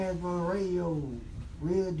radio,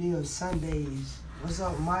 Real Deal Sundays. What's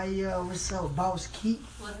up, Maya? What's up, Boss Keith?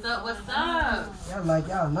 What's up? What's up? Y'all like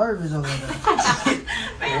y'all nervous over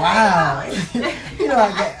there. Wow. You know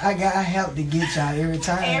I help to get y'all every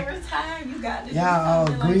time. Every time you got to y'all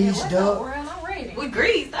all greased like up. I'm ready. We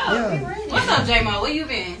greased up. Yeah. We ready. What's up, J-Mo? Where you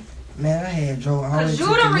been? Man, I had drove all the way Cause to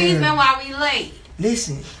you the reason Canary. why we late.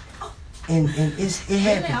 Listen, and it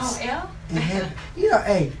happens. Really on L? It happens. You know,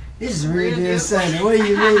 hey, this is Real Deal Sunday. What do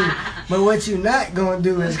you mean? But what you not gonna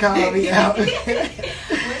do is call me out.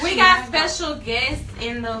 We got special guests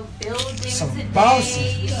in the building Some today.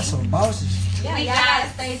 bosses. We got some bosses. Yeah, We y'all got-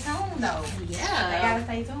 gotta stay tuned though. Yeah. They gotta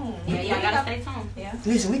stay tuned. Yeah, y'all gotta stay tuned. Yeah.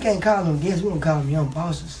 Listen, we can't call them guests. We gonna call them young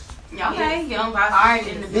bosses. Okay, young boss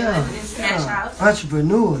in the building Yeah, and smash yeah. house.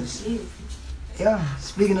 Entrepreneurs. Yeah. Yeah.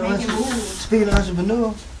 Speaking of Making moves. speaking of entrepreneur,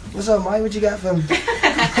 what's up, Mike? What you got for me? We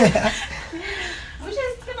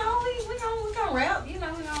just, we gonna rap. You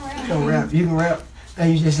know, we gonna rap. You can rap. You can rap.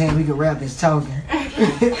 And you just saying we can rap is talking.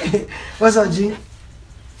 What's up, G?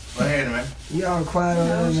 Go ahead, man. You all quiet You over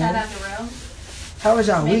know, there, shout man. out to Rel. How was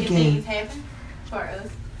y'all Making weekend things happen for us.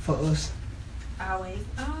 for us? Always.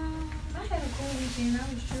 I had a cool weekend.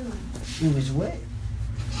 I was chilling. It was what?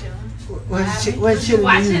 Chilling. What chilling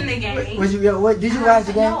Watching you? the game. What did you watch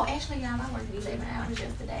the game? No, actually, y'all, I worked 11 hours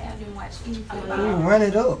yesterday. I didn't watch any football. Ooh, run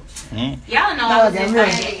it up. Y'all know No, I was I got me.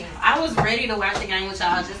 excited. I was ready to watch the game with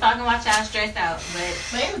y'all. Just talking about y'all stressed out, but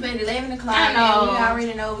But it was at 11 o'clock. I know. And we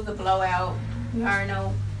already know it was a blowout. We already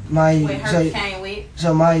know My what Hurricane with.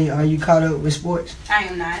 so my are you caught up with sports? I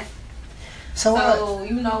am not. So what? So,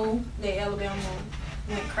 you know that Alabama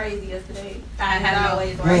went crazy yesterday. I have no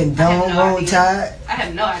always Went I have down, no wrong idea. tide. I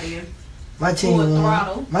have no idea. My team Full won.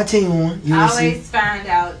 throttle. My team won. I USC. always find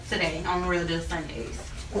out today on Real Deal Sundays.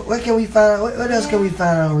 What can we find? What else can we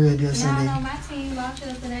find on Real Deal Y'all Sunday? know my team lost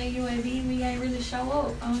yesterday. UAB, we ain't really show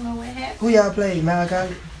up. I don't know what happened. Who y'all played?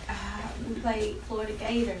 Malachi? We played Florida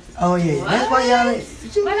Gators. Oh yeah, that's why y'all. Ain't,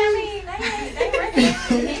 But I mean, they record.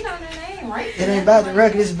 You know that they ain't right. it ain't about the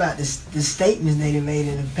record. It's about the statements they done made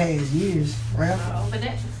in the past years, right? But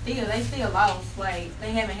that they still lost. Like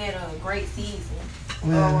they haven't had a great season or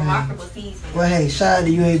Well, a remarkable season. Well, hey, shout out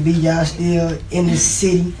to UAB. Y'all still in the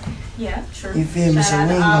city. Yeah, true. You feel me? Shout So out we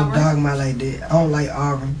to ain't gonna Auburn. dog my like that. I don't like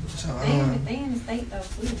Auburn. So They in the state though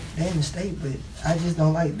too. they in the state, but I just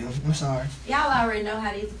don't like them. I'm sorry. Y'all already know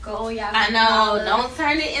how these go. Y'all. I can call know, us. don't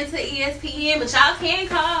turn it into ESPN, but y'all can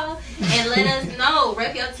call and let us know.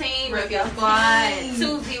 Rep your team, rep your squad.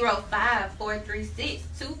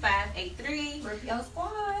 205-436-2583. Rip your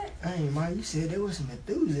squad. I ain't mind. You said there was some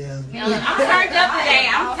enthusiasm. I'm turned up today.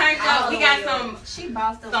 I'm turned up. We got some. She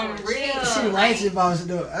bossed up some for a real- chill. She righteous boss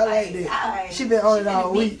though. I like that. She been on it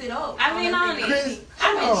all week. It up. I've been on it. Chris,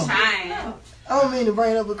 I've been oh. trying. I don't mean to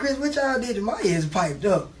bring it up, but Chris, what y'all did to my ears piped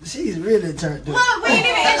up. She's really turned up. Look, we ain't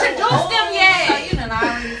even introduced them So yet. you done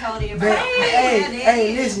already told But, everybody.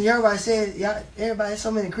 hey, listen, everybody said, y'all, everybody, so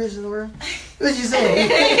many Christians in the world. What you saying?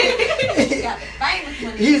 Got the famous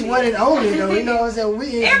one. He's one and only, though. You know what I'm saying?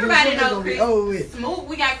 We Everybody know know be Chris. over with. Smooth.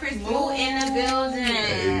 We got Chris Smooth in the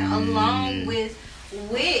building, along with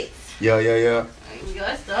Wit. Yeah.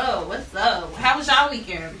 What's up? What's up? How was y'all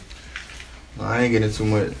weekend? I ain't getting too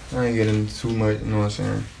much. You know what I'm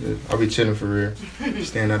saying? I'll be chilling for real.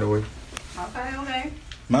 Staying out of the way. Okay.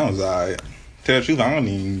 Mine was alright. Tell the truth, I don't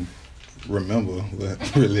even remember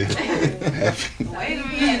what really happened. Wait a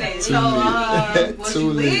minute. So, was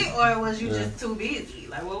you lit or was you just too busy?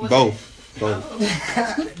 Like, what was Both.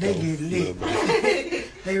 They get lit.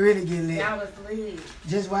 They really get lit. Y'all was lit.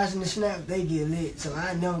 Just watching the snap, they get lit. So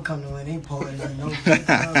I never come to one of their parties. I know.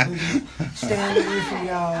 Stand away from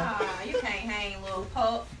y'all. You can't hang, little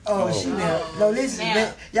pup. Oh, she there. No, listen, Now.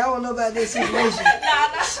 man, y'all wanna know about that situation?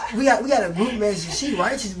 We got a group message. She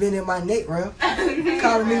righteous been in my neck, bro.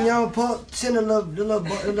 Calling me young pup, sending the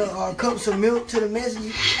little cups of milk to the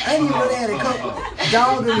message. I didn't even know they had a cup.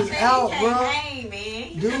 Dogging me out, bro. Hang,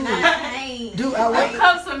 man. Dude, I went.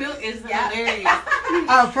 Cups of milk is hilarious.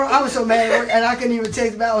 I was so mad at work, and I couldn't even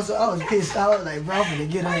text back. I was pissed. I was like, bro, I'm gonna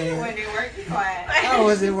get her You ass. went to work, be quiet. I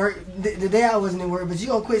was at work. The day I wasn't at work, but you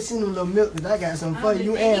gonna quit sending them little milk because I got something for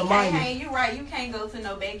you and Maya. You right. You can't go to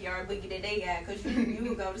no backyard boogie that they got because you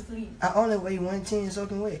will go to sleep. I only weigh 110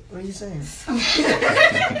 soaking wet. What are you saying?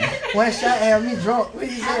 One shot had me drunk. What are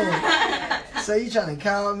you saying? So you trying to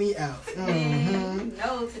call me out? Mm-hmm. You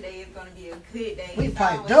know today is gonna be a good day. We It's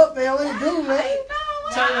piped always- up, man. What it do, man?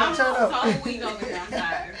 Turn up. I'm so weak over here. I'm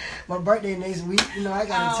tired. My birthday next week. You know I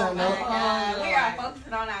gotta turn my up. God. We are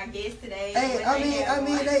focusing on our guests today. Hey, What I have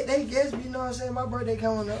mean, on. they guess you know what I'm saying. My birthday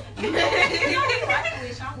coming up. You know,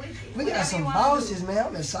 I'm with you. We got some bosses, man.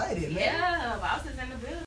 I'm excited, man. Yeah, boss is in the building.